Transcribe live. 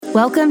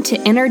Welcome to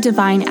Inner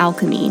Divine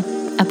Alchemy,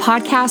 a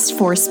podcast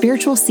for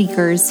spiritual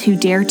seekers who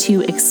dare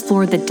to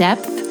explore the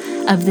depth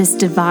of this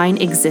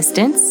divine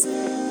existence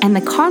and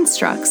the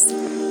constructs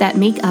that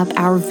make up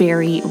our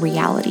very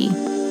reality.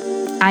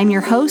 I'm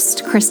your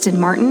host, Kristen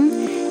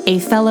Martin, a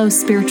fellow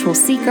spiritual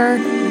seeker,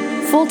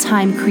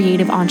 full-time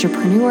creative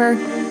entrepreneur,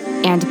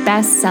 and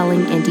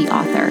best-selling indie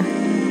author.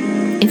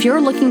 If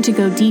you're looking to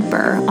go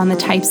deeper on the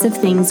types of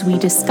things we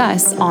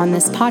discuss on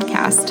this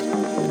podcast,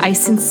 I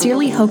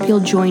sincerely hope you'll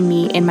join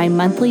me in my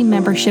monthly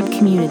membership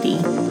community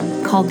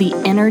called the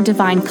Inner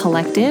Divine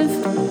Collective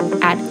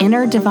at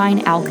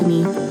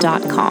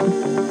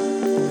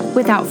innerdivinealchemy.com.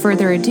 Without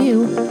further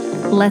ado,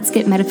 let's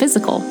get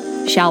metaphysical,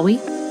 shall we?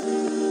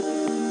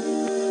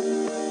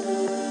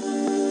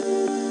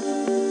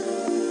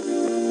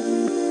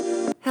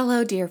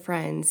 Hello, dear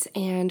friends,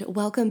 and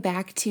welcome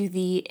back to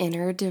the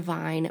Inner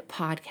Divine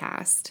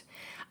podcast.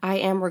 I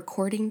am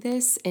recording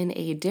this in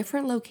a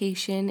different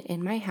location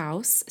in my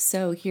house,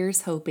 so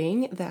here's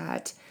hoping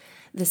that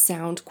the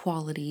sound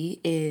quality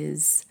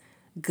is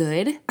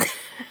good.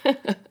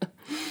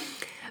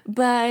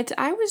 But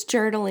I was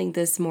journaling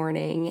this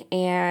morning,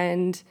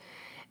 and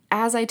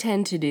as I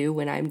tend to do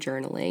when I'm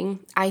journaling,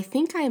 I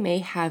think I may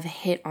have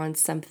hit on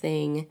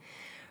something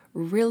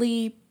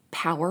really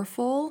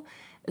powerful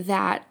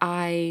that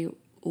I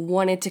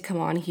wanted to come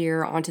on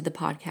here onto the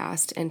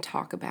podcast and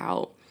talk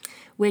about,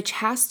 which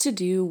has to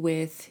do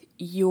with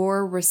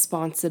your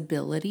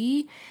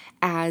responsibility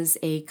as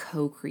a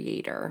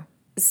co-creator.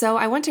 So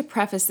I want to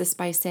preface this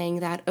by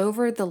saying that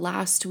over the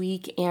last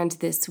week and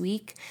this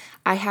week,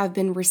 I have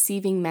been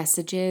receiving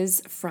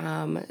messages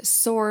from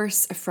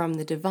Source, from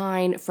the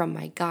divine, from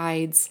my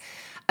guides,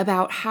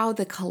 about how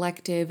the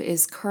collective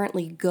is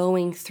currently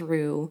going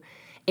through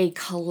a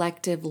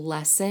collective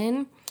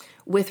lesson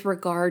with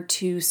regard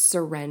to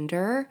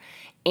surrender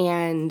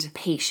and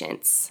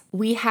patience.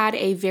 We had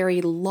a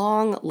very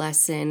long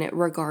lesson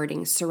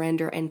regarding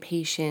surrender and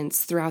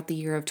patience throughout the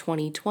year of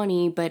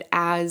 2020, but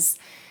as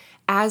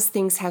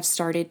things have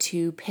started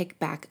to pick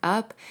back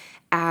up,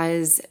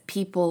 as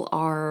people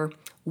are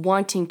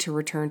wanting to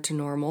return to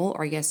normal,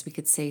 or I guess we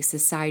could say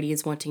society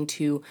is wanting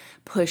to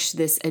push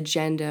this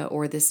agenda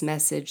or this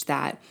message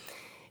that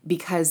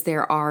because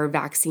there are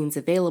vaccines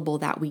available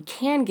that we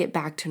can get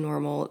back to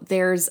normal,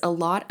 there's a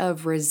lot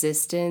of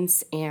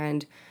resistance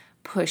and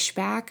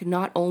pushback,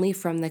 not only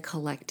from the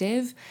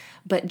collective,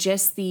 but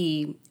just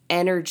the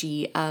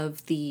energy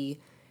of the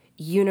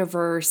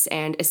universe,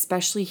 and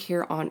especially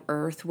here on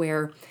Earth,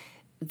 where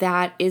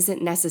that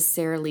isn't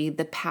necessarily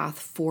the path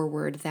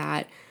forward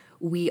that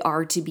we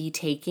are to be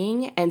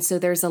taking. And so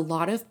there's a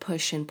lot of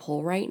push and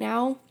pull right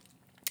now.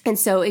 And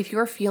so if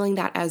you're feeling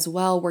that as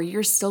well, where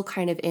you're still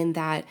kind of in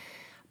that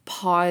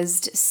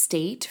paused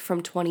state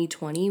from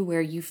 2020,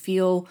 where you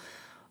feel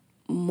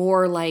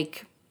more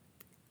like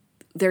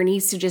there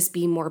needs to just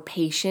be more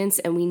patience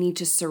and we need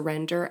to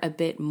surrender a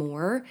bit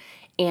more,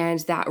 and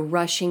that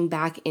rushing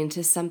back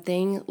into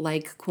something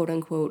like quote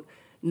unquote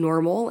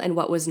normal and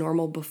what was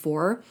normal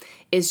before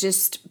is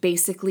just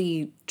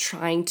basically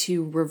trying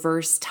to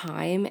reverse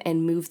time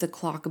and move the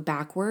clock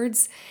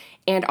backwards,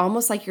 and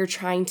almost like you're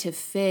trying to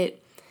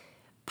fit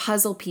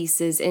puzzle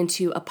pieces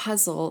into a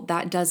puzzle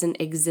that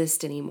doesn't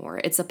exist anymore.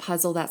 It's a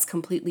puzzle that's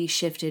completely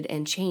shifted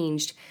and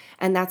changed,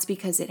 and that's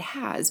because it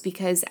has,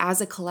 because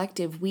as a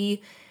collective,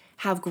 we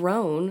have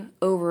grown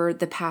over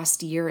the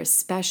past year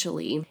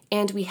especially,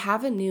 and we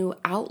have a new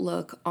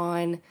outlook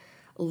on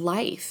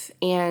life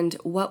and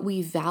what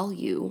we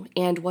value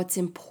and what's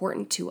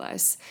important to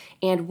us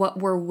and what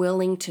we're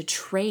willing to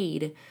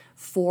trade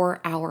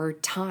for our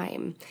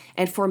time.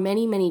 And for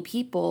many, many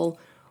people,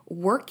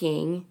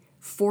 working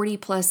 40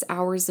 plus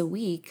hours a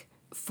week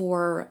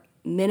for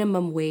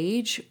minimum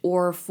wage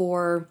or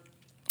for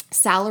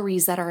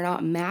salaries that are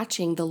not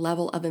matching the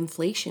level of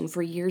inflation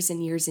for years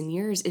and years and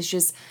years is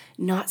just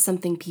not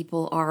something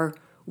people are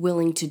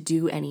willing to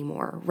do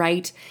anymore,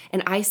 right?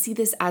 And I see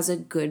this as a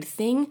good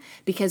thing,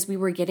 because we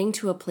were getting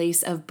to a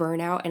place of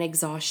burnout and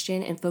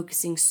exhaustion and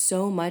focusing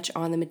so much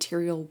on the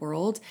material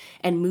world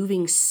and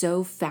moving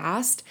so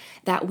fast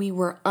that we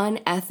were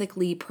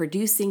unethically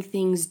producing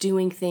things,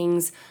 doing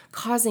things,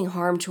 causing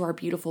harm to our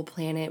beautiful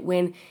planet,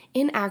 when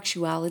in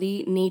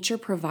actuality, nature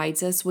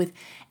provides us with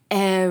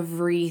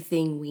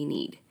everything we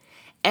need.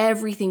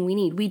 Everything we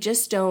need. We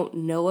just don't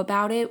know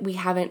about it. We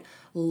haven't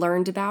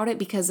learned about it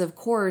because, of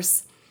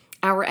course,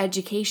 our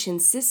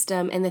education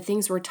system and the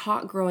things we're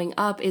taught growing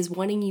up is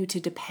wanting you to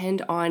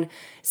depend on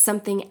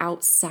something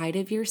outside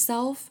of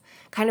yourself,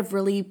 kind of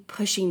really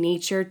pushing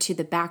nature to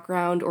the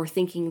background, or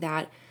thinking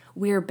that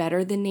we're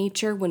better than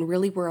nature when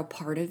really we're a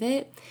part of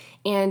it.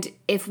 And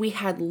if we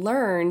had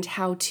learned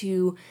how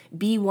to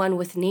be one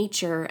with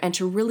nature and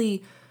to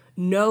really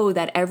know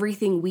that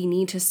everything we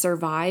need to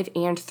survive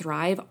and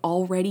thrive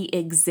already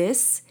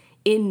exists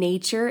in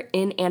nature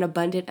in an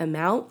abundant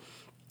amount,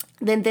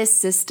 then this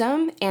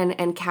system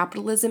and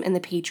capitalism and the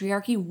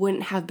patriarchy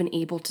wouldn't have been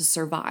able to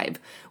survive,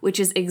 which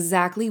is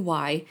exactly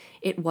why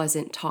it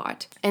wasn't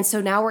taught. And so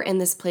now we're in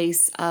this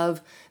place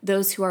of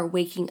those who are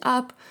waking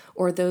up,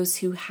 or those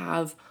who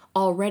have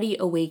already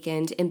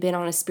awakened and been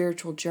on a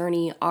spiritual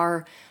journey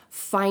are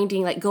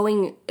finding, like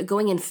going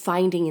and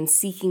finding and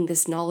seeking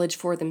this knowledge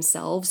for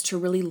themselves to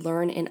really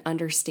learn and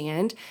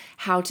understand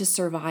how to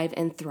survive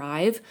and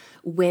thrive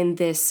when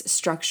this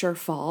structure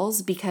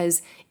falls,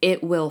 because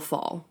it will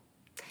fall.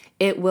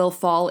 It will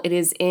fall. It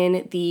is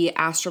in the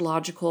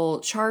astrological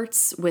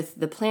charts with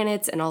the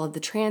planets and all of the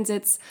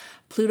transits.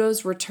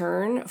 Pluto's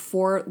return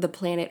for the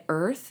planet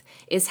Earth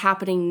is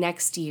happening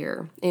next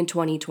year in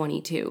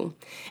 2022.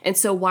 And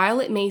so while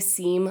it may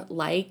seem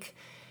like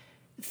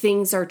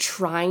things are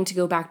trying to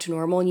go back to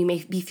normal and you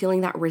may be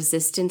feeling that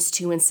resistance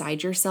to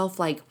inside yourself,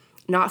 like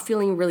not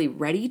feeling really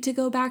ready to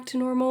go back to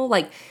normal,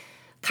 like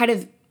kind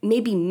of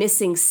maybe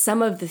missing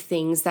some of the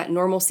things that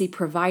normalcy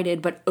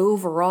provided, but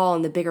overall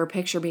in the bigger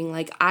picture being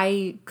like,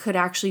 I could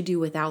actually do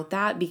without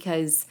that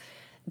because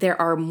there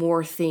are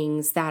more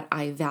things that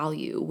I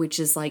value, which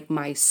is like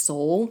my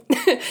soul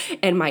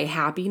and my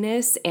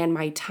happiness and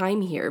my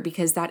time here,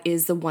 because that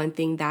is the one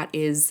thing that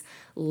is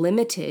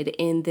limited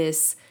in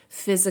this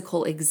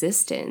physical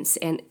existence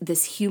and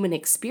this human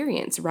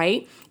experience,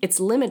 right? It's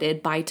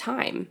limited by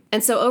time.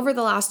 And so over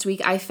the last week,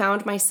 I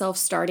found myself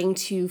starting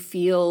to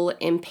feel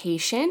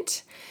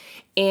impatient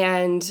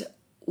and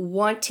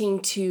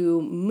wanting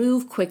to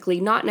move quickly,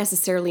 not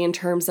necessarily in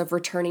terms of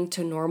returning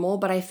to normal,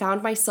 but I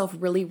found myself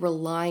really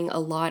relying a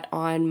lot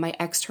on my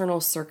external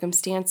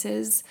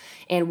circumstances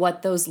and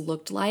what those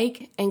looked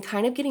like, and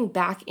kind of getting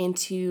back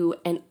into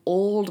an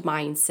old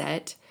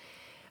mindset,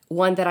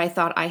 one that I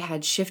thought I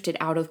had shifted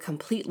out of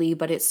completely,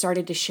 but it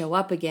started to show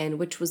up again,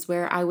 which was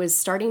where I was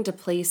starting to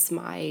place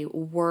my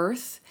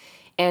worth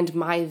and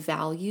my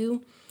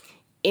value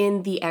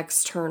in the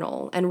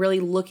external, and really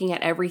looking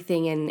at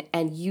everything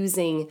and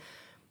using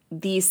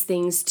these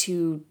things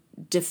to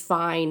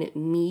define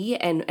me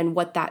and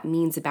what that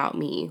means about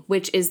me,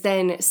 which is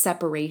then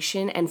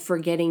separation and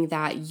forgetting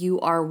that you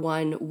are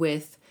one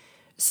with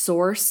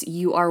source,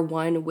 you are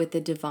one with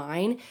the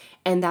divine,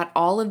 and that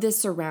all of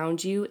this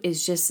around you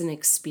is just an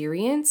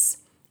experience.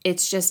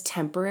 It's just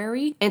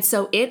temporary. And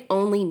so it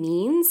only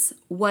means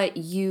what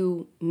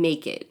you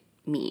make it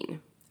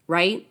mean,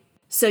 right?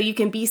 So you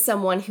can be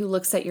someone who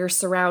looks at your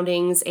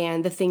surroundings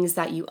and the things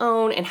that you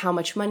own and how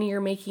much money you're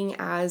making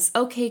as,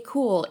 okay,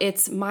 cool,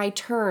 it's my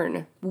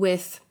turn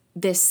with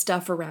this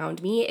stuff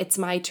around me. It's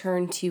my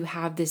turn to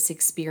have this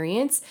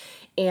experience.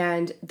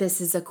 And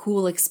this is a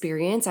cool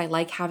experience. I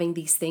like having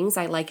these things.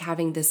 I like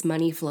having this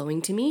money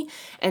flowing to me.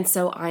 And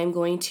so I'm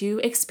going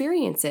to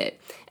experience it.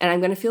 And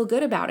I'm going to feel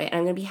good about it. And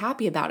I'm going to be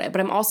happy about it. But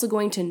I'm also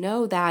going to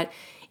know that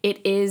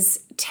it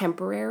is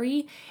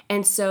temporary.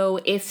 And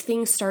so if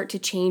things start to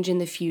change in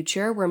the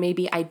future, where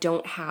maybe I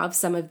don't have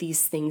some of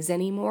these things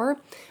anymore,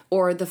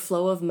 or the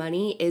flow of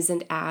money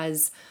isn't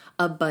as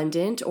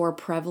abundant or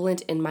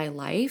prevalent in my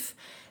life,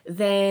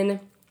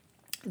 then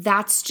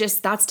that's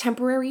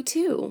temporary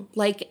too.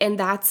 Like, and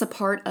that's a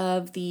part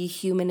of the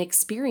human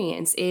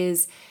experience,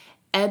 is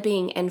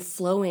ebbing and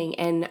flowing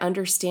and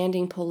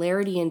understanding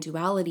polarity and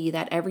duality,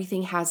 that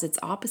everything has its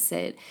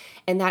opposite,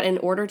 and that in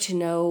order to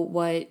know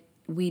what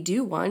we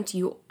do want,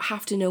 you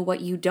have to know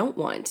what you don't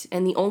want.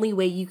 And the only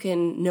way you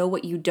can know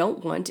what you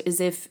don't want is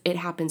if it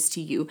happens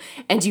to you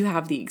and you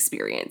have the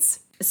experience.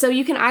 So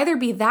you can either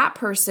be that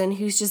person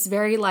who's just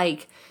very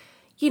like,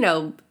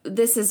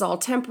 this is all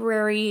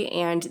temporary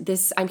and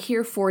this, I'm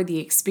here for the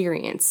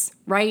experience,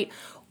 right?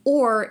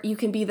 Or you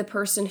can be the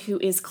person who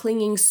is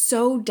clinging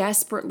so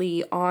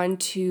desperately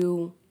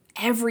onto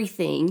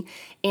everything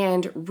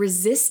and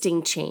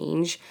resisting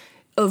change,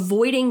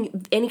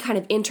 avoiding any kind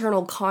of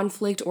internal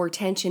conflict or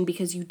tension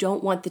because you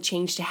don't want the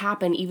change to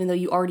happen, even though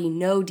you already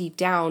know deep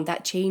down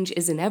that change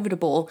is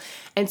inevitable.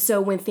 And so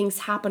when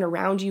things happen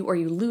around you, or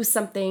you lose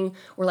something,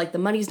 or like the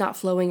money's not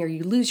flowing, or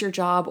you lose your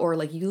job, or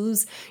like you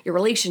lose your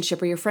relationship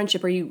or your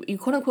friendship, or you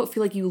quote unquote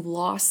feel like you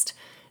lost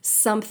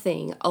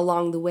something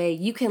along the way,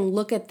 you can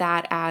look at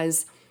that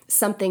as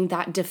something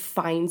that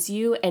defines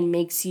you and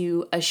makes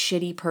you a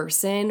shitty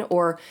person,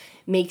 or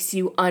makes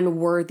you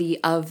unworthy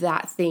of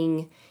that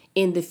thing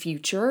in the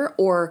future,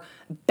 or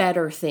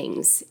better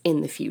things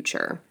in the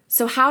future.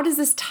 So how does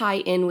this tie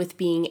in with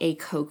being a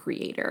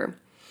co-creator?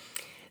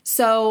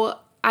 So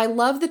I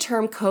love the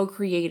term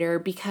co-creator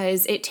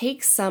because it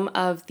takes some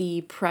of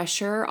the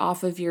pressure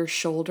off of your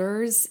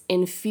shoulders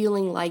in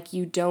feeling like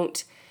you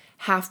don't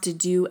have to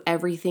do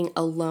everything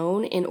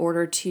alone in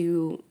order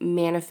to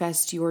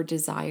manifest your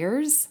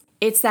desires.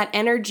 It's that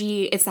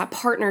energy, it's that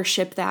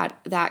partnership,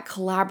 that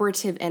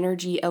collaborative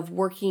energy of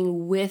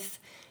working with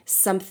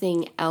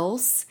something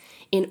else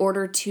in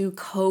order to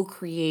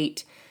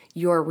co-create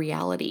your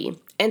reality.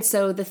 And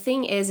so the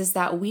thing is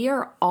that we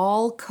are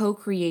all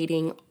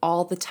co-creating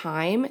all the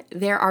time.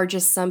 There are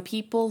just some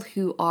people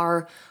who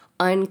are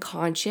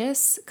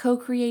unconscious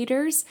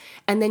co-creators,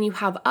 and then you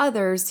have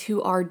others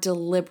who are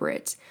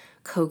deliberate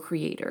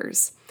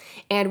co-creators.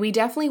 And we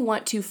definitely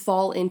want to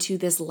fall into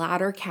this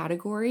latter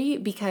category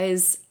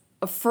because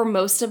for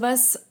most of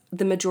us,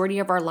 the majority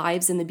of our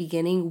lives in the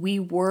beginning, we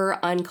were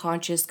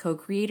unconscious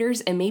co-creators.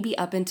 And maybe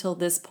up until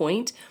this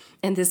point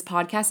in this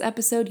podcast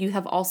episode, you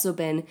have also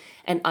been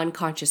an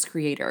unconscious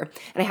creator.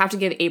 And I have to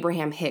give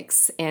Abraham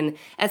Hicks and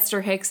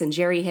Esther Hicks and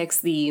Jerry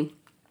Hicks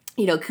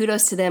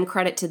kudos to them,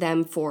 credit to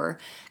them for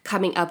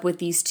coming up with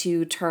these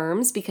two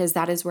terms, because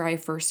that is where I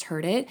first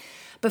heard it.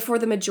 But for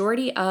the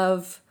majority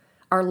of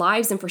our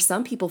lives, and for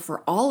some people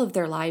for all of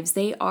their lives,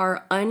 they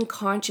are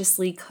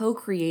unconsciously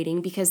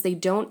co-creating because they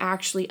don't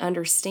actually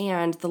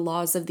understand the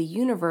laws of the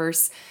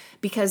universe,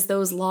 because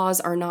those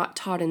laws are not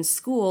taught in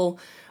school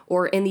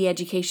or in the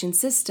education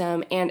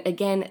system. And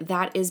again,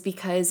 that is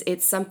because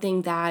it's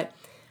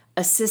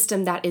a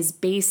system that is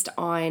based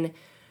on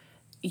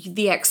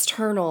the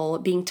external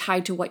being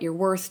tied to what you're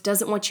worth,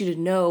 doesn't want you to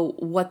know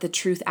what the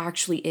truth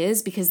actually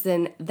is, because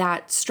then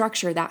that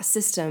structure, that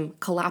system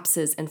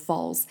collapses and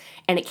falls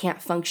and it can't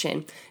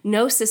function.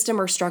 No system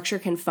or structure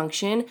can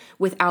function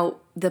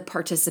without the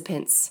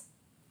participants.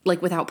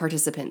 Without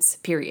participants,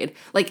 period.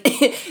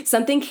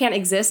 Something can't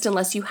exist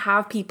unless you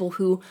have people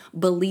who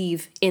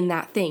believe in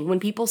that thing.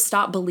 When people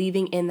stop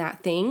believing in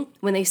that thing,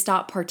 when they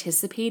stop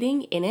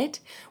participating in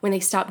it, when they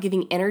stop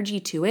giving energy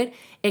to it,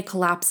 it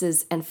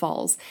collapses and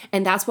falls.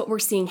 And that's what we're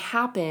seeing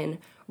happen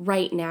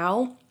right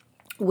now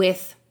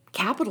with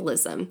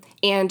capitalism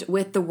and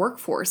with the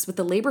workforce, with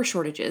the labor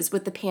shortages,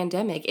 with the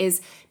pandemic,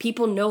 is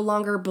people no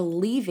longer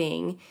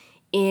believing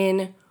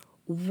in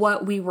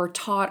what we were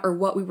taught or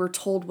what we were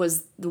told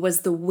was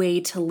the way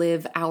to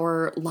live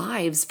our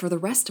lives for the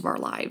rest of our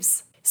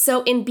lives.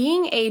 So in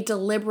being a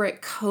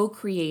deliberate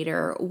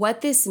co-creator,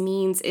 what this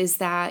means is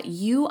that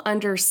you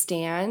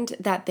understand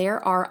that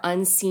there are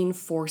unseen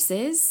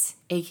forces,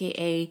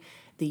 aka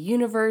the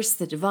universe,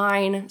 the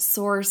divine,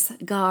 source,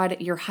 God,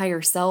 your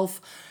higher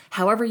self,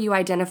 however you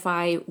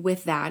identify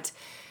with that.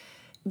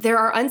 There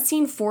are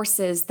unseen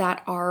forces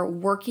that are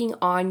working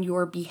on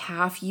your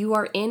behalf. You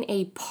are in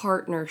a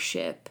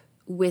partnership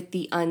with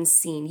the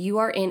unseen. You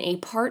are in a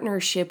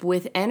partnership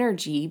with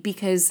energy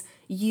because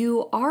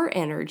you are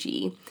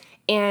energy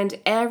and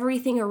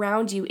everything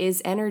around you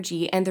is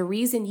energy. And the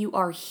reason you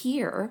are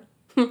here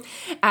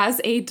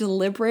as a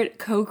deliberate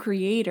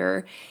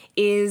co-creator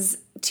is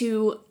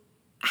to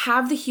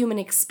have the human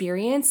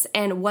experience.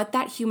 And what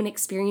that human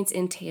experience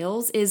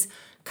entails is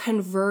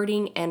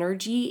converting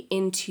energy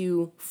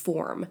into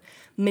form,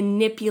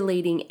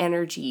 manipulating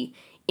energy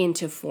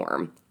into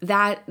form.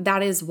 That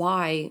is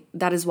why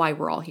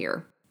we're all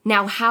here.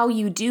 Now, how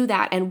you do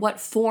that and what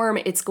form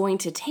it's going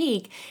to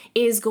take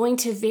is going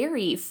to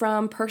vary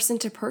from person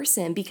to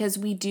person, because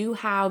we do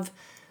have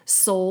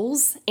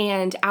souls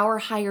and our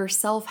higher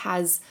self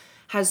has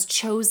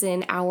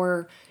chosen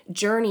our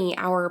journey,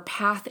 our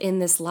path in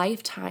this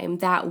lifetime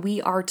that we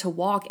are to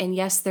walk. And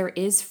yes, there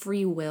is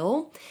free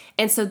will.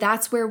 And so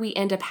that's where we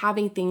end up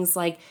having things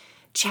like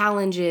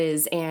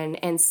challenges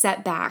and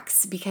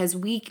setbacks, because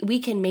we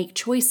can make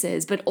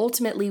choices, but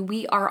ultimately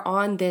we are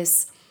on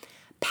this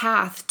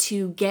path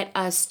to get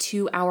us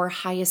to our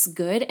highest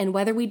good. And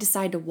whether we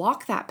decide to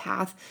walk that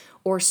path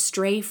or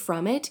stray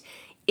from it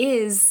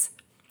is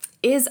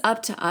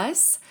up to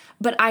us.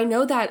 But I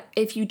know that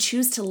if you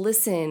choose to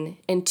listen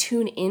and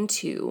tune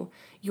into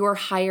your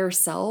higher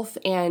self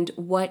and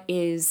what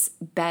is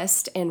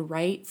best and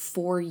right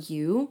for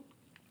you,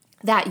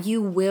 that you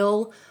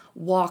will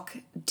walk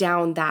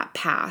down that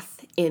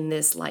path in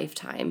this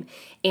lifetime,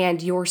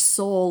 and your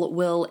soul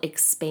will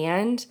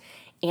expand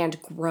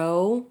and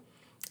grow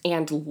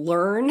and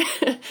learn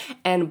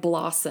and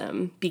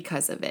blossom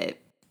because of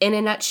it. In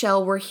a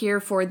nutshell, we're here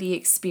for the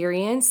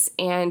experience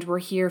and we're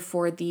here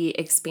for the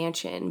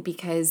expansion,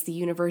 because the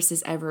universe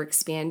is ever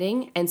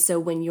expanding. And so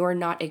when you're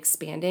not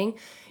expanding,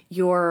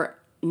 you're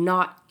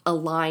not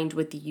aligned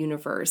with the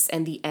universe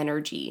and the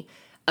energy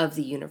of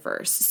the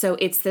universe. So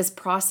it's this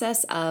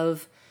process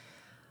of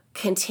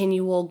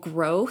continual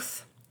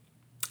growth.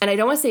 And I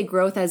don't want to say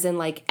growth as in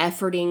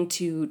efforting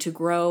to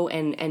grow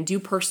and do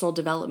personal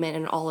development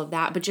and all of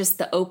that, but just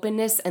the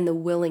openness and the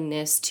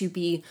willingness to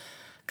be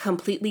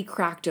completely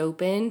cracked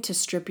open, to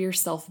strip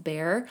yourself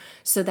bare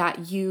so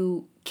that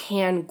you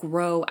can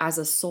grow as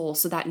a soul,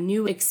 so that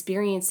new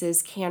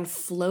experiences can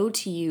flow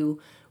to you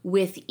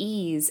with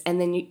ease,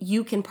 and then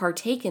you can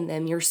partake in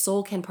them, your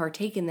soul can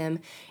partake in them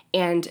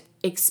and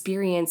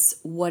experience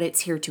what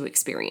it's here to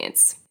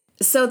experience.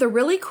 So the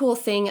really cool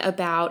thing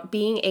about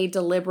being a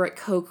deliberate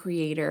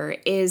co-creator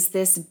is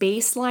this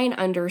baseline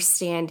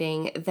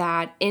understanding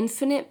that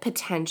infinite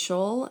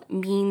potential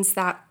means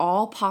that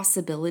all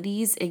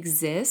possibilities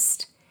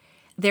exist.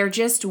 They're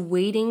just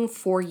waiting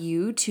for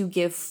you to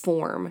give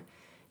form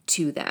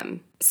to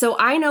them. So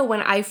I know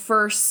when I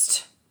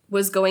first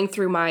was going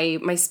through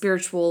my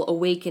spiritual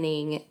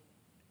awakening,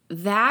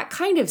 that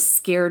kind of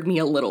scared me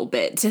a little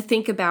bit to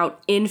think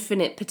about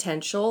infinite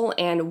potential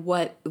and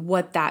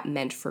what that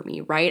meant for me,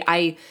 right?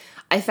 I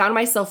found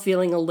myself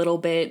feeling a little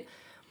bit,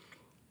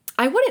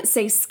 I wouldn't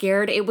say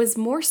scared. It was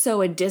more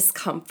so a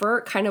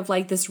discomfort, kind of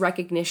like this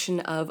recognition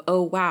of,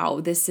 oh,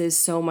 wow, this is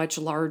so much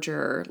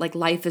larger. Like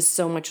life is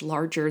so much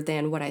larger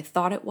than what I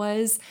thought it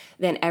was,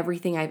 than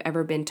everything I've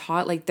ever been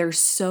taught. Like there's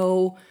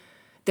so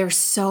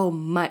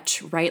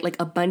much, right? Like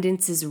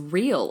abundance is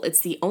real.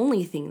 It's the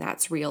only thing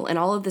that's real. And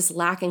all of this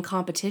lack and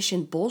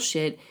competition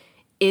bullshit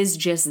is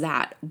just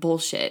that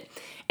bullshit.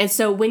 And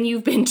so when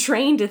you've been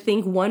trained to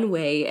think one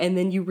way and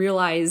then you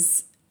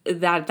realize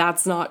that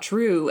that's not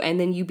true, and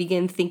then you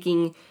begin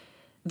thinking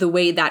the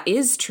way that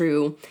is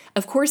true,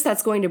 of course,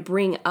 that's going to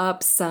bring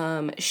up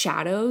some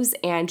shadows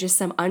and just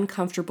some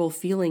uncomfortable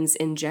feelings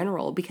in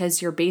general,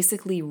 because you're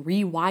basically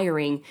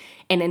rewiring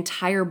an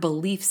entire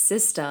belief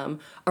system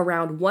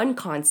around one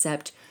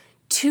concept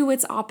to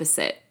its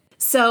opposite.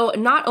 So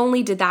not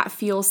only did that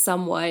feel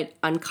somewhat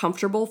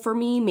uncomfortable for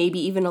me, maybe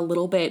even a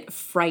little bit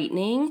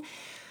frightening,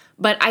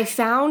 but I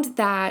found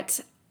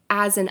that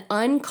as an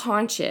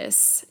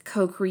unconscious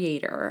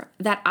co-creator,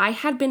 that I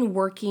had been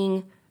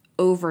working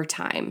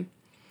overtime.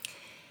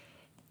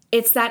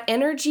 It's that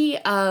energy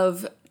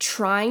of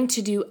trying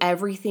to do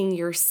everything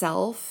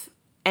yourself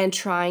and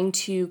trying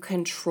to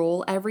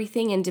control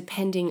everything and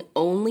depending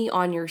only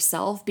on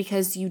yourself,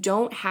 because you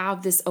don't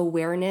have this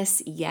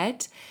awareness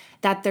yet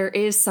that there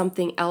is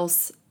something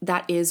else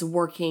that is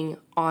working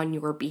on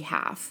your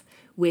behalf,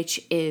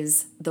 which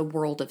is the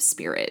world of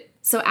spirit.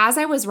 So as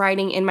I was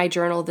writing in my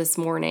journal this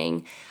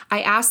morning,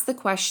 I asked the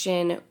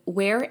question,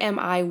 where am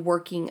I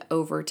working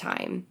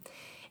overtime?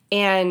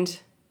 And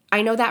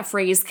I know that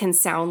phrase can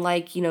sound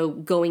like,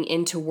 going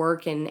into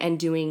work and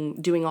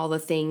doing all the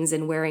things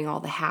and wearing all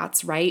the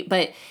hats, right?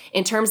 But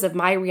in terms of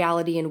my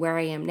reality and where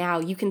I am now,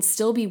 you can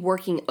still be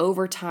working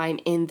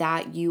overtime in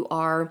that you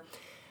are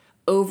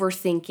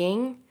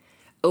overthinking,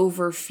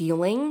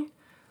 overfeeling,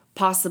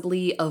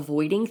 possibly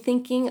avoiding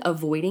thinking,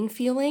 avoiding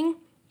feeling.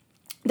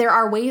 There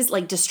are ways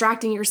like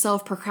distracting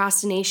yourself,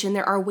 procrastination.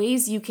 There are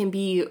ways you can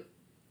be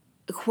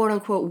quote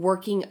unquote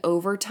working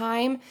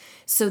overtime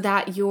so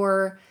that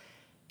you're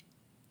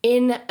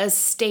in a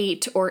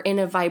state or in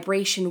a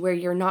vibration where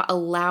you're not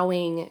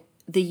allowing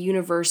the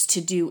universe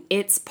to do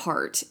its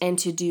part and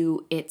to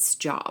do its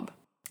job.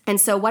 And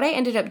so what I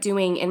ended up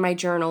doing in my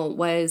journal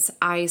was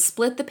I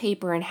split the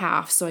paper in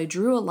half. So I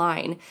drew a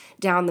line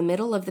down the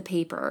middle of the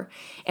paper.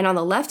 And on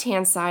the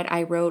left-hand side,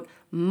 I wrote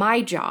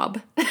my job.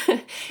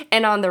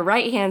 And on the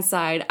right-hand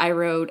side, I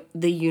wrote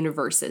the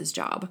universe's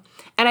job.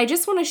 And I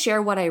just want to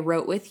share what I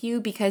wrote with you,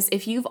 because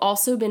if you've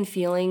also been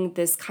feeling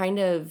this kind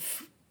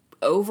of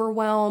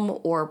overwhelm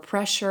or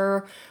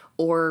pressure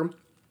or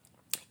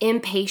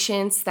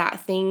impatience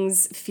that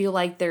things feel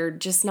like they're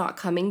just not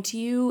coming to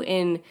you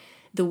in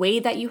the way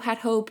that you had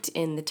hoped,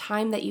 in the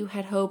time that you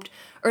had hoped,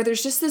 or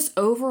there's just this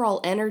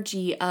overall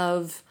energy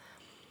of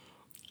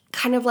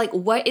kind of like,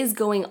 what is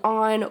going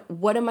on?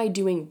 What am I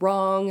doing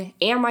wrong?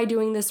 Am I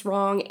doing this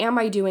wrong? Am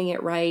I doing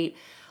it right?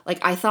 Like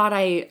I thought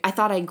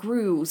I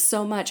grew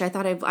so much. I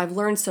thought I've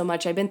learned so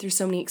much. I've been through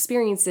so many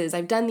experiences.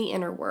 I've done the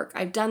inner work.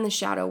 I've done the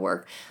shadow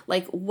work.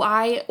 Like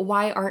why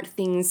aren't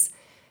things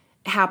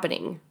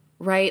happening?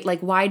 Right? Like,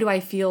 why do I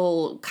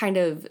feel kind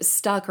of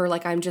stuck or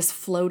like I'm just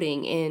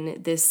floating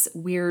in this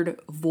weird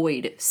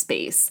void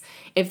space?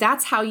 If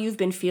that's how you've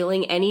been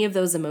feeling any of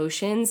those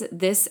emotions,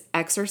 this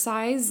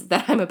exercise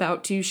that I'm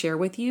about to share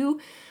with you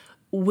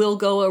will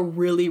go a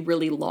really,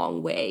 really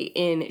long way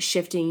in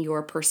shifting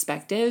your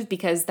perspective,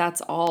 because that's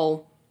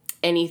all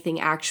anything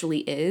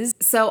actually is.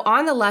 So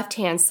on the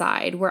left-hand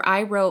side where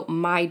I wrote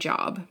my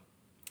job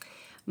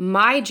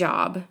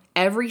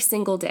every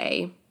single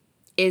day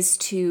is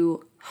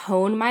to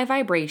hone my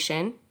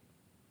vibration,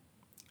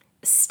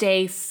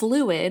 stay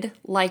fluid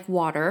like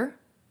water,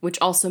 which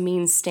also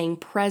means staying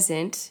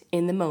present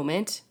in the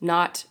moment,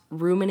 not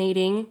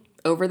ruminating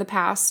over the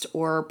past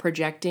or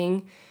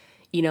projecting,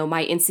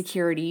 my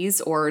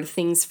insecurities or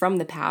things from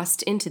the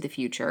past into the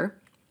future.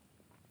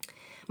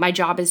 My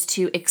job is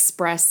to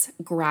express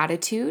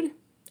gratitude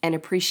and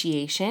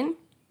appreciation.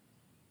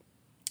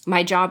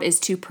 My job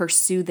is to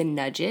pursue the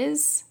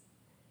nudges.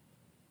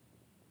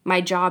 My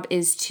job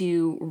is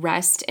to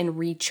rest and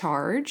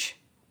recharge.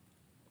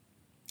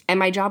 And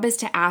my job is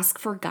to ask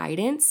for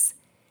guidance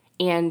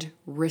and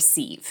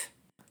receive.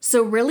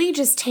 So really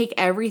just take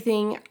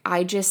everything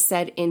I just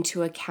said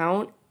into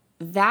account.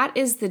 That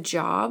is the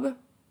job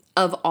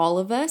of all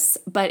of us.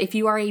 But if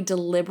you are a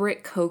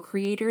deliberate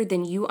co-creator,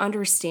 then you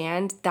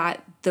understand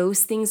that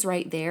those things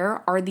right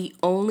there are the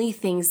only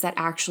things that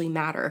actually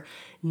matter.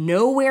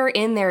 Nowhere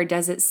in there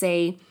does it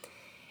say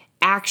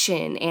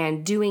action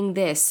and doing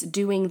this,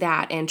 doing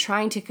that, and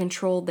trying to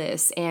control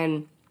this.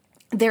 And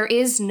there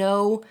is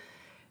no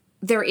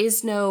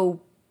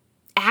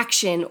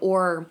action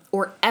or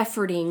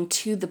efforting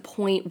to the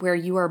point where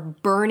you are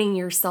burning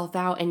yourself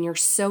out and you're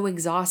so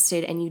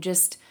exhausted and you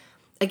just,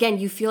 again,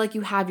 you feel like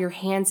you have your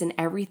hands in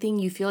everything.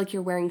 You feel like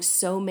you're wearing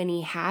so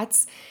many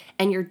hats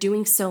and you're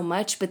doing so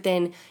much, but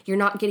then you're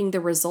not getting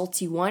the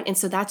results you want. And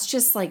so that's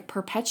just like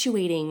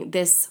perpetuating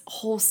this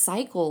whole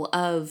cycle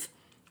of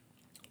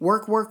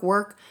work,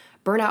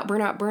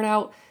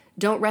 burnout,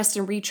 don't rest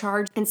and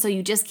recharge. And so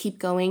you just keep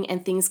going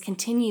and things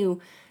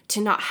continue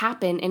to not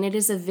happen. And it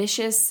is a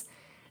vicious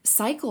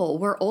cycle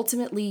where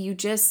ultimately you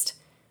just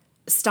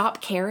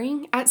stop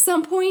caring at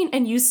some point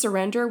and you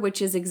surrender,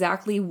 which is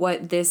exactly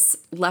what this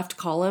left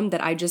column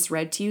that I just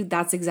read to you,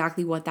 that's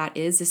exactly what that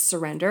is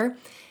surrender.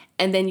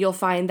 And then you'll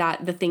find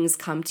that the things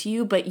come to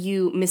you, but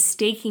you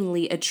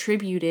mistakenly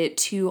attribute it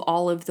to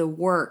all of the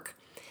work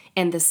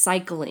and the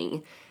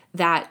cycling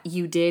that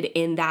you did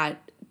in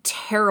that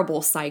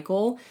terrible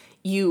cycle.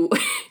 You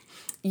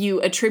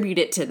you attribute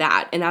it to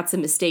that, and that's a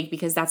mistake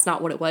because that's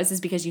not what it was. Is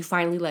because you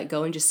finally let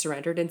go and just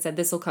surrendered and said,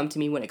 this will come to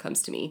me when it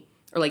comes to me.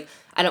 Or like,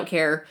 I don't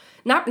care.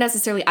 Not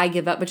necessarily I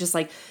give up, but just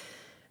like,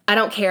 I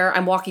don't care.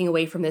 I'm walking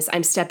away from this.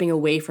 I'm stepping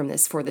away from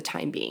this for the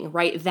time being,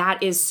 right?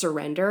 That is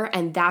surrender.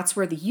 And that's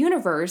where the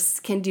universe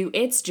can do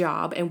its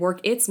job and work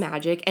its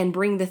magic and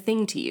bring the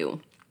thing to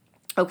you.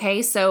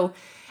 Okay, so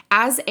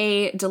as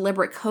a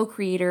deliberate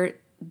co-creator,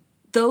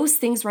 those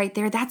things right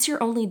there, that's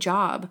your only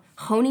job.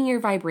 Honing your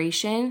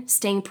vibration,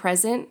 staying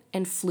present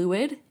and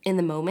fluid in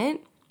the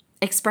moment,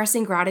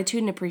 expressing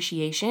gratitude and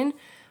appreciation,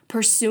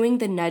 pursuing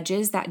the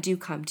nudges that do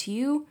come to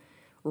you,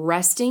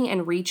 resting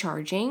and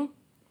recharging,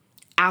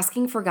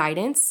 asking for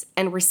guidance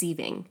and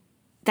receiving.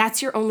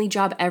 That's your only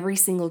job every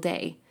single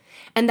day.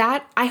 And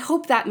that, I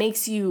hope that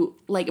makes you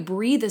like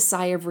breathe a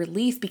sigh of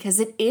relief, because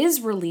it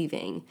is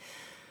relieving.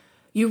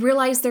 You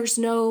realize there's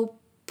no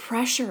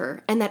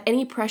pressure, and that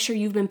any pressure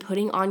you've been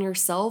putting on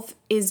yourself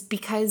is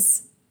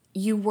because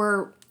you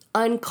were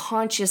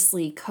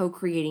unconsciously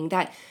co-creating,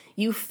 that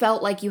you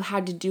felt like you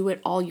had to do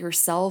it all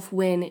yourself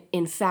when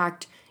in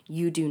fact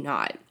you do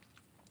not.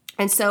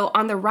 And so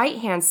on the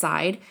right-hand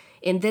side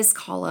in this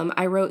column,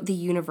 I wrote the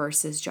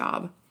universe's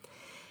job.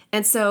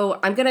 And so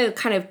I'm going to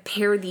kind of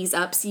pair these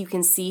up so you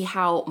can see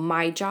how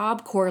my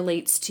job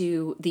correlates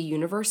to the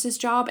universe's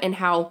job, and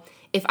how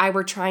if I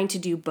were trying to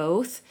do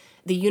both,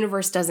 the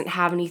universe doesn't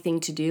have anything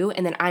to do,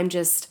 and then I'm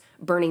just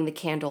burning the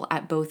candle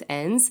at both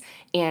ends,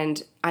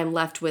 and I'm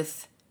left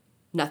with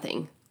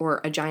nothing,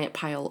 or a giant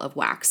pile of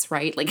wax,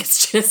 right? Like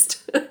it's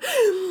just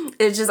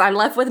I'm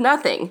left with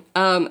nothing.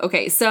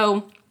 Okay,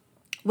 so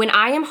when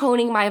I am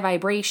honing my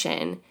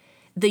vibration,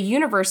 the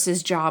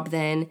universe's job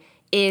then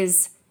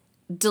is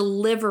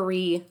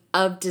delivery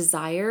of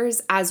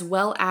desires as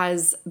well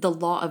as the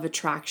law of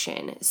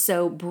attraction.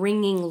 So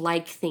bringing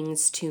like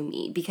things to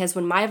me, because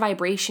when my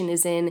vibration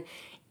is in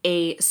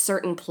a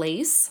certain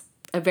place,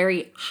 a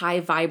very high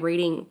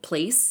vibrating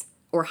place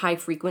or high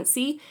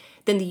frequency,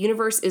 then the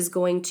universe is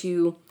going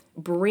to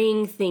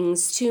bring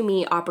things to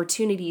me,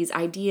 opportunities,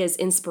 ideas,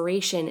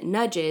 inspiration,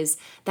 nudges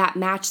that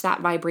match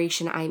that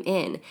vibration I'm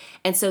in.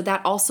 And so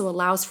that also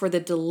allows for the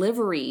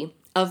delivery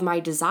of my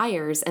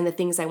desires and the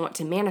things I want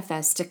to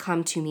manifest to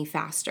come to me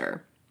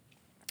faster.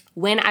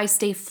 When I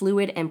stay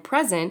fluid and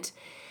present,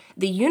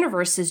 the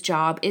universe's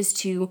job is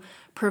to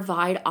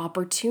provide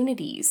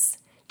opportunities,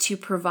 to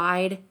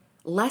provide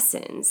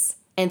lessons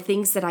and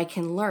things that I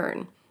can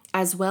learn,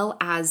 as well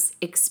as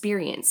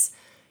experience.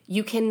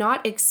 You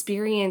cannot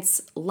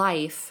experience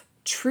life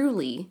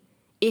truly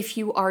if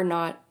you are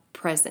not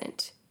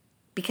present,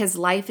 because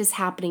life is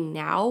happening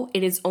now.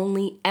 It is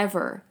only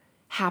ever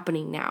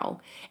happening now.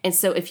 And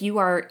so if you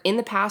are in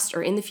the past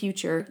or in the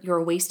future,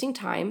 you're wasting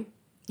time.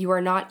 You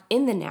are not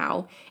in the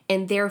now,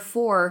 and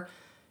therefore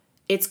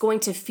it's going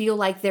to feel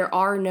like there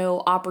are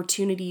no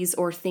opportunities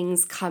or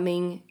things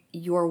coming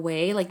your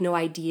way, like no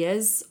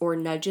ideas or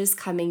nudges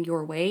coming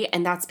your way.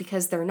 And that's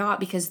because they're not,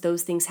 because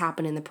those things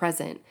happen in the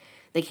present.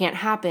 They can't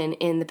happen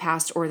in the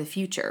past or the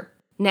future.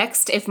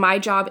 Next, if my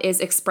job is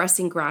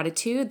expressing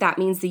gratitude, that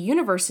means the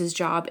universe's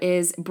job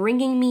is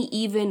bringing me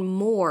even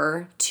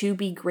more to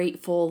be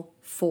grateful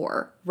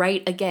for,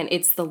 right? Again,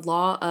 it's the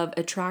law of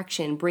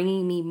attraction,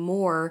 bringing me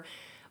more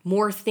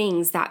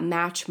things that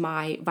match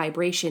my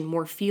vibration,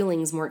 more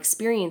feelings, more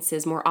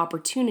experiences, more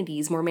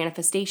opportunities, more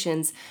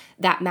manifestations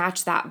that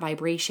match that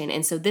vibration.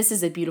 And so this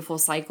is a beautiful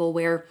cycle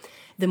where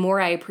the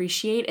more I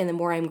appreciate and the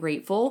more I'm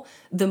grateful,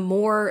 the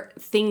more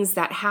things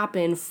that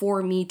happen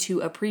for me to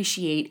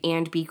appreciate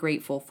and be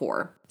grateful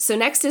for. So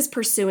next is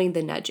pursuing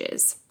the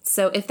nudges.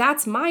 So if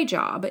that's my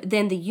job,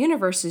 then the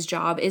universe's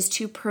job is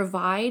to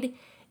provide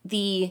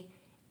the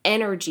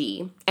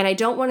energy. And I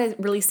don't want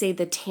to really say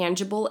the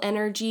tangible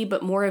energy,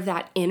 but more of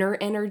that inner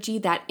energy,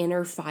 that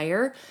inner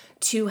fire,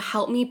 to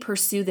help me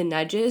pursue the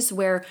nudges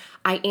where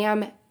I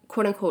am,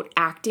 quote unquote,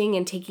 acting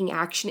and taking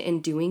action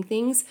and doing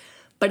things,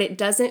 but it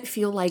doesn't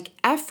feel like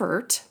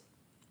effort.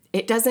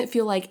 It doesn't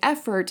feel like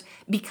effort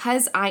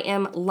because I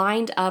am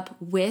lined up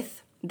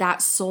with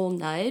that soul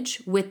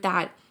nudge, with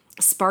that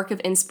spark of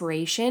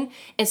inspiration.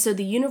 And so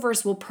the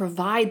universe will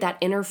provide that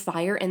inner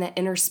fire and that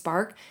inner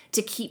spark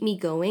to keep me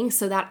going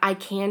so that I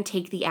can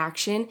take the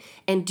action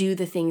and do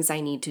the things I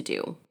need to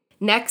do.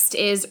 Next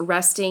is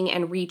resting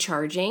and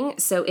recharging.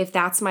 So if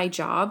that's my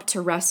job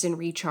to rest and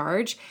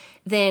recharge,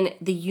 then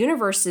the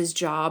universe's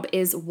job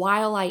is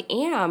while I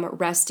am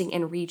resting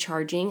and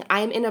recharging,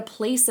 I'm in a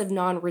place of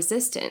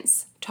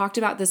non-resistance. Talked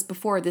about this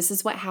before. This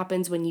is what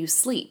happens when you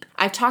sleep.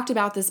 I've talked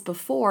about this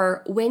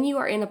before. When you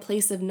are in a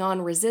place of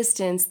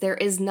non-resistance, there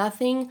is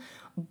nothing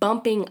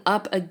bumping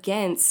up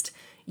against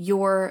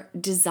your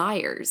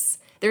desires.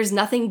 There's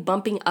nothing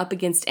bumping up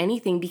against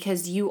anything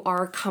because you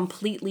are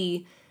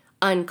completely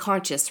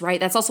unconscious, right?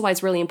 That's also why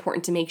it's really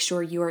important to make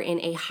sure you are in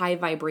a high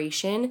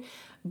vibration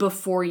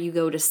before you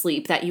go to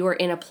sleep, that you are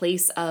in a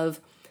place of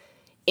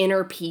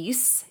inner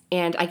peace.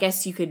 And I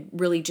guess you could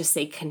really just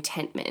say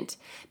contentment,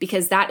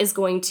 because that's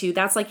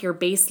like your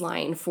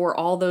baseline for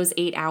all those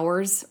 8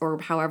 hours or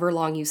however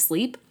long you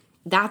sleep.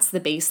 That's the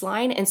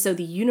baseline. And so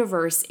the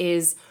universe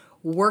is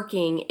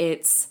working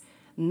its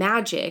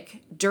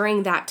magic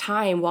during that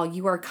time while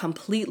you are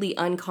completely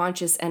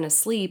unconscious and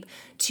asleep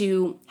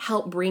to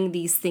help bring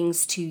these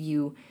things to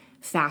you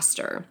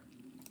faster.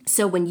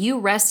 So when you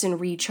rest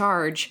and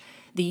recharge,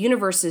 the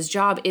universe's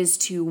job is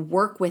to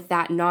work with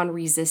that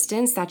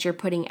non-resistance that you're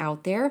putting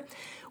out there,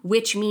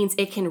 which means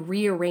it can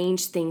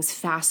rearrange things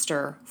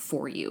faster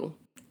for you.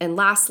 And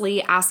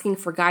lastly, asking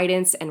for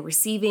guidance and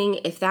receiving,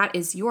 if that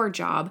is your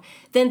job,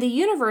 then the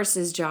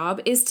universe's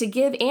job is to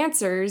give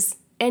answers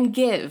and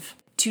give,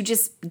 to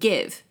just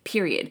give,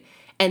 period.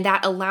 And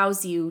that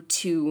allows you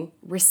to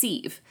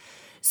receive.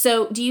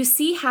 So do you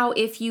see how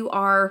if you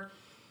are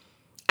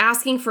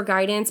asking for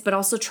guidance, but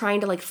also trying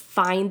to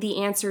find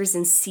the answers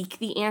and seek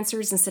the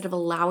answers instead of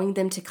allowing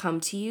them to come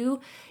to you,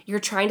 you're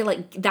trying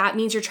to that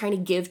means you're trying to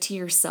give to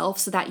yourself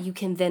so that you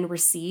can then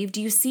receive.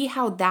 Do you see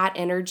how that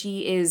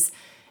energy is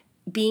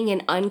being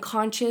an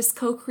unconscious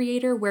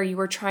co-creator where you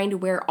are trying to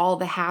wear all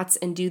the hats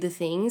and do the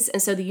things?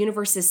 And so the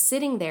universe is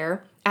sitting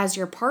there as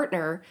your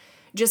partner,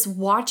 just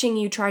watching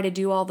you try to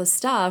do all the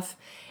stuff,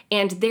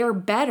 and they're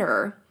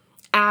better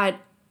at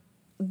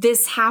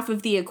this half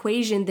of the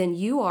equation than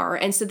you are.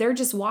 And so they're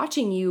just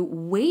watching you,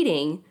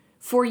 waiting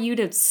for you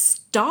to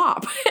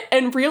stop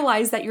and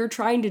realize that you're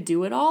trying to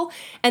do it all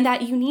and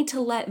that you need to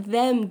let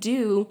them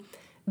do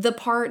the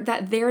part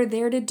that they're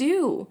there to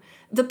do,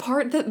 the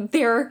part that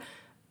they're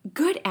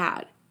good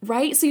at,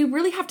 right? So you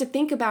really have to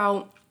think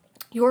about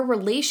your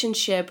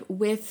relationship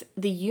with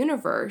the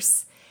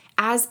universe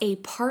as a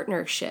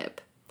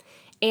partnership.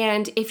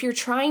 And if you're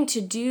trying to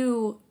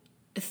do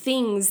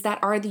things that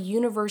are the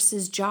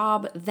universe's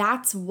job,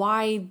 that's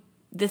why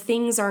the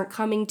things aren't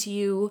coming to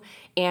you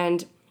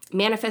and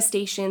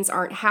manifestations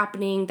aren't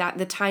happening, that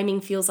the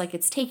timing feels like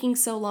it's taking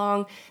so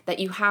long, that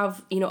you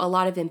have, a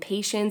lot of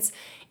impatience.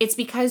 It's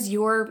because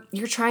you're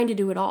trying to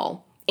do it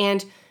all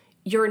and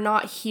you're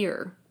not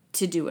here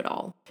to do it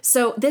all.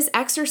 So this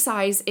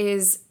exercise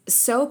is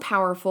so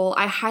powerful.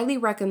 I highly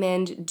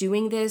recommend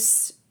doing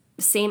this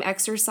same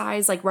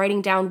exercise, like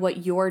writing down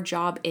what your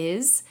job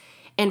is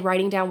and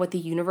writing down what the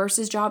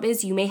universe's job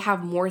is. You may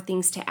have more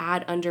things to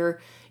add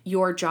under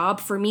your job.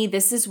 For me,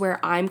 this is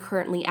where I'm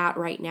currently at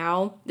right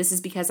now. This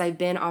is because I've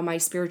been on my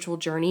spiritual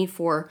journey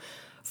for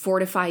 4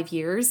 to 5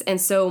 years.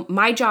 And so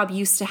my job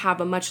used to have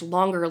a much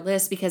longer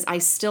list because I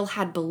still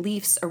had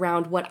beliefs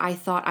around what I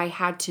thought I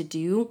had to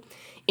do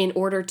in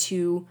order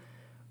to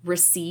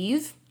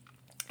receive.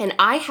 And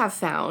I have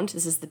found,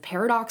 this is the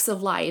paradox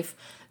of life,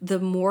 the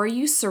more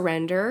you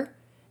surrender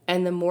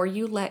and the more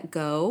you let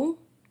go,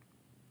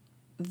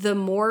 the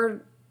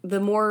more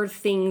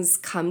things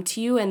come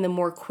to you and the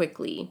more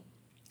quickly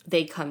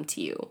they come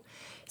to you.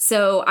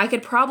 So I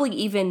could probably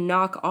even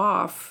knock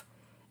off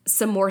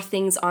some more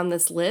things on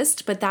this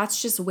list, but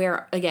that's just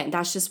where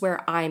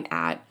I'm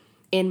at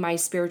in my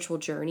spiritual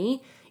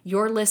journey.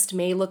 Your list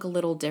may look a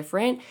little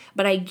different,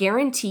 but I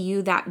guarantee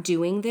you that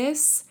doing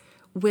this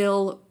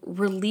will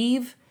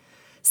relieve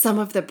some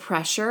of the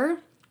pressure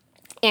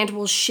and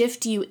will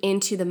shift you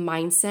into the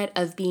mindset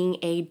of being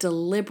a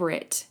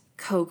deliberate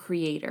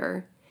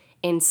co-creator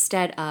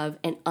instead of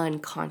an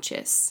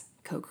unconscious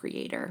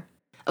co-creator.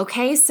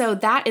 Okay, so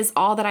that is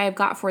all that I have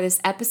got for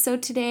this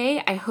episode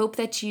today. I hope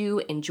that you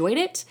enjoyed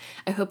it.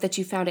 I hope that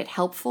you found it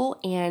helpful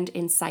and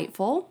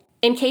insightful.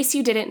 In case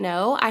you didn't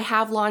know, I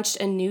have launched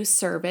a new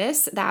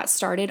service that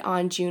started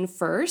on June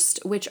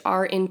 1st, which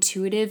are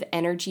intuitive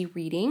energy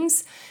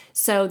readings.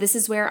 So this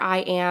is where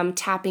I am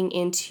tapping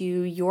into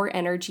your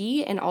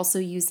energy and also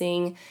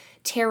using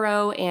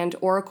tarot and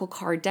oracle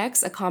card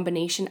decks, a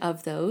combination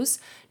of those,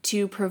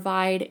 to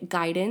provide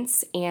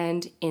guidance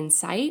and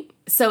insight.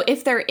 So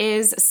if there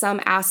is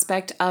some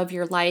aspect of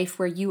your life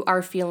where you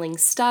are feeling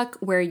stuck,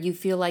 where you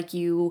feel like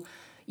you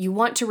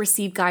want to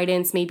receive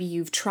guidance, maybe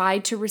you've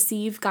tried to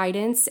receive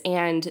guidance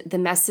and the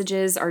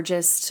messages are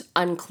just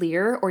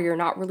unclear or you're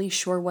not really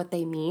sure what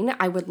they mean,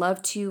 I would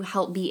love to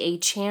help be a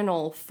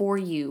channel for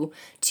you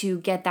to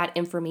get that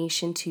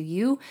information to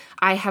you.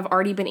 I have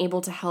already been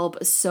able to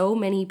help so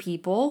many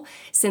people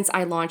since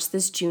I launched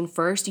this June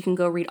 1st. You can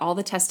go read all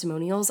the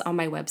testimonials on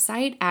my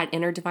website at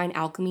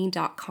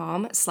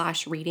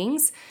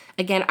innerdivinealchemy.com/readings.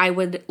 Again, I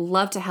would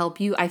love to help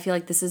you. I feel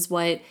like this is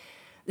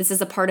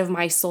a part of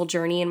my soul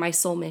journey and my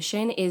soul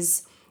mission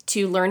is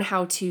to learn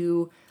how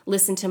to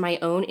listen to my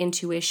own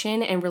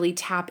intuition and really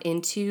tap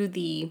into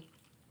the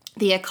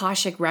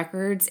Akashic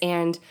records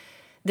and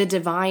the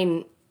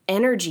divine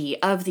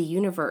energy of the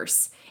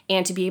universe,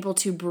 and to be able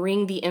to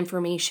bring the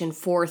information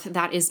forth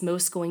that is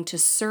most going to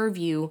serve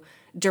you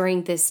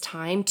during this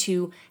time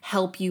to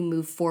help you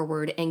move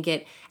forward and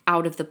get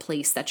out of the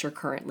place that you're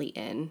currently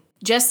in.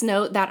 Just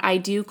note that I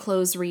do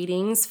close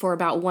readings for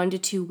about 1 to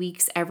 2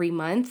 weeks every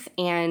month,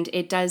 and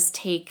it does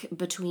take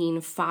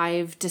between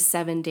 5 to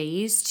 7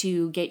 days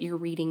to get your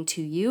reading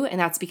to you, and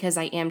that's because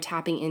I am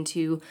tapping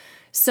into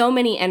so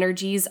many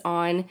energies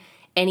on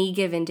any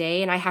given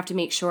day, and I have to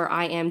make sure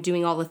I am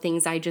doing all the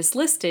things I just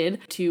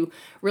listed to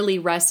really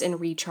rest and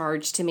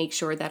recharge to make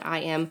sure that I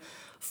am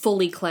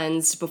fully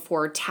cleansed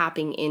before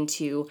tapping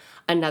into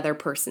another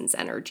person's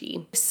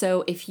energy.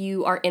 So if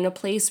you are in a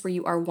place where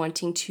you are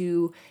wanting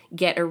to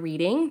get a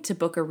reading, to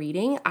book a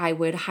reading, I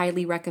would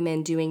highly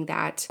recommend doing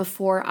that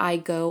before I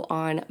go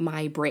on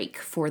my break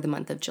for the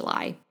month of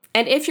July.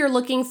 And if you're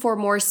looking for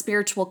more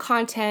spiritual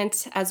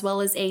content as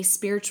well as a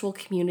spiritual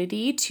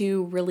community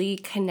to really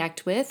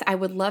connect with, I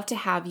would love to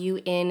have you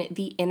in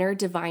the Inner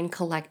Divine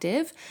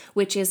Collective,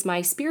 which is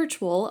my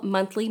spiritual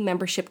monthly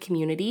membership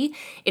community.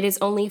 It is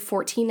only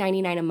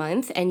 $14.99 a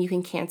month, and you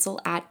can cancel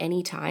at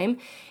any time.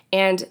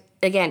 And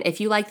again, if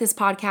you like this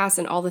podcast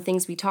and all the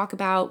things we talk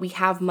about, we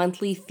have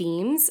monthly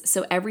themes.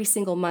 So every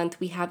single month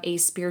we have a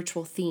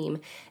spiritual theme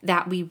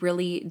that we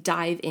really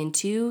dive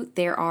into.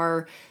 There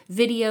are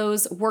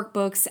videos,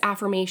 workbooks,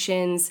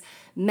 affirmations,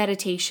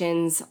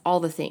 meditations, all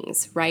the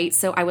things, right?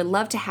 So I would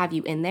love to have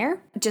you in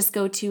there. Just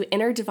go to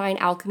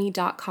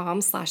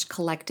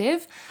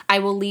innerdivinealchemy.com/collective. I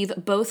will leave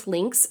both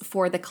links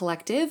for the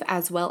collective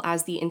as well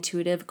as the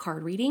intuitive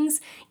card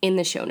readings in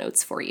the show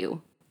notes for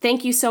you.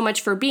 Thank you so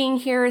much for being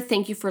here.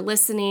 Thank you for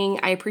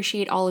listening. I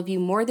appreciate all of you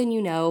more than you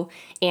know,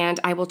 and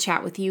I will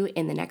chat with you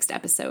in the next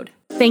episode.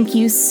 Thank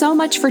you so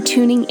much for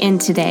tuning in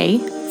today.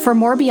 For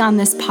more beyond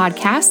this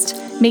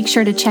podcast, make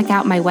sure to check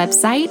out my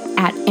website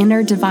at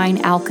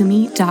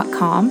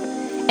innerdivinealchemy.com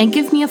and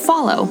give me a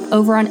follow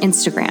over on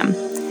Instagram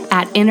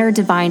at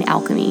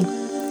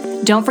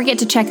innerdivinealchemy. Don't forget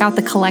to check out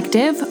the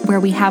collective, where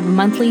we have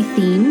monthly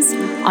themes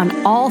on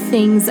all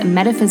things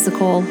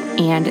metaphysical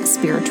and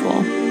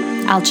spiritual.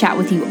 I'll chat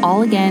with you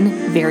all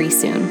again very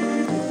soon.